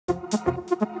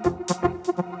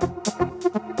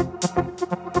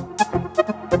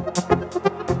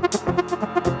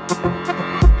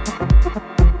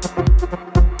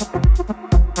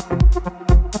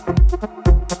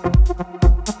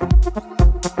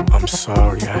I'm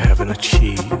sorry I haven't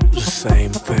achieved the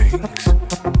same things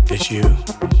as you.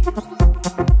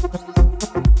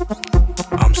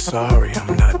 I'm sorry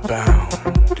I'm not bound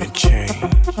and chained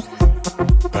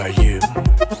by you.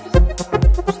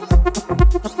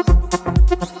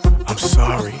 I'm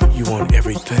sorry you want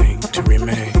everything to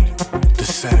remain the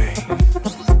same.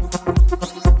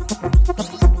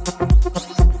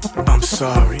 I'm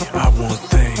sorry I want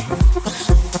things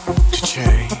to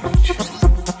change.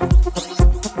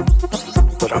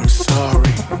 But I'm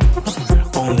sorry,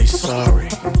 only sorry,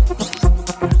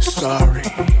 sorry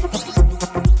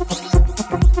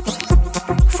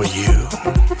for you.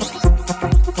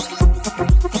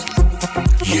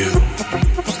 You.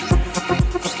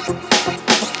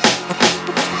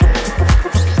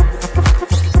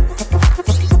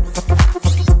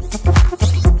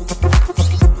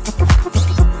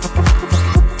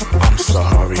 I'm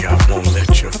sorry I won't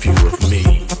let your view of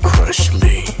me crush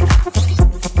me.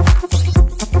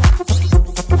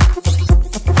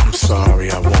 I'm sorry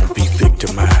I won't be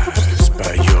victimized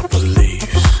by your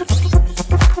beliefs.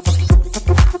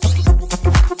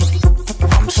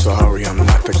 I'm sorry I'm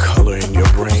not the color in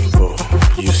your rainbow,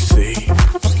 you see.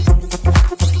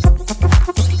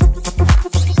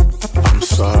 I'm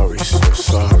sorry, so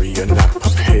sorry you're not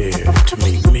prepared to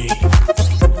meet me.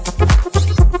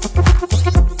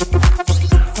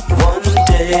 One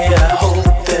day I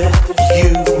hope that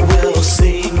you will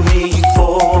see me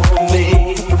for me.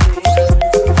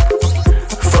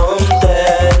 From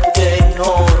that day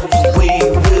on, we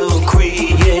will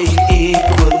create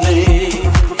equally.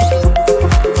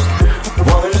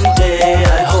 One day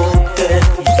I hope that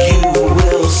you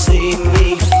will see me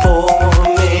for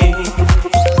me.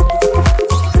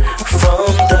 From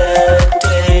that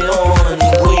day on,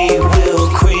 we will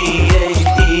create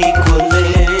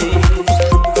equally.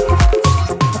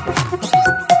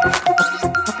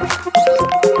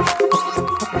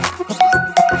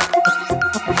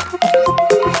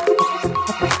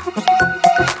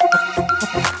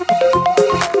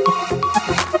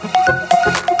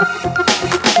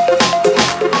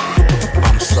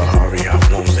 I'm sorry I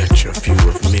won't let your view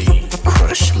of me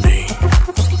crush me.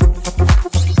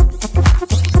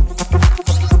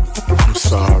 I'm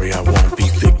sorry I won't be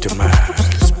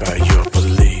victimized by your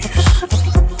beliefs.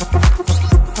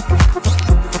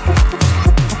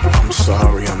 I'm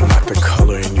sorry I'm not the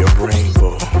color in your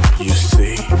rainbow, you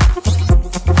see.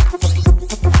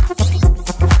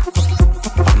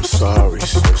 I'm sorry,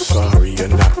 so sorry you're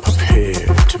not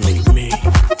prepared to meet me.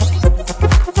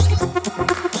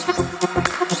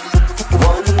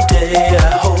 One day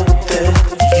I hope that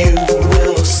you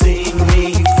will see me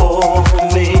for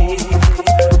me.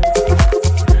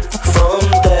 From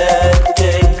that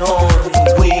day on,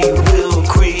 we will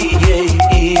create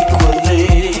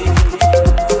equally.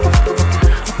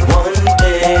 One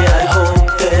day I hope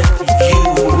that you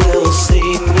will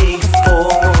see me for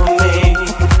me.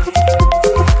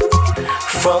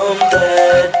 From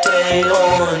that day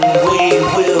on, we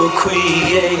will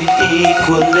create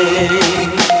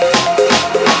equally.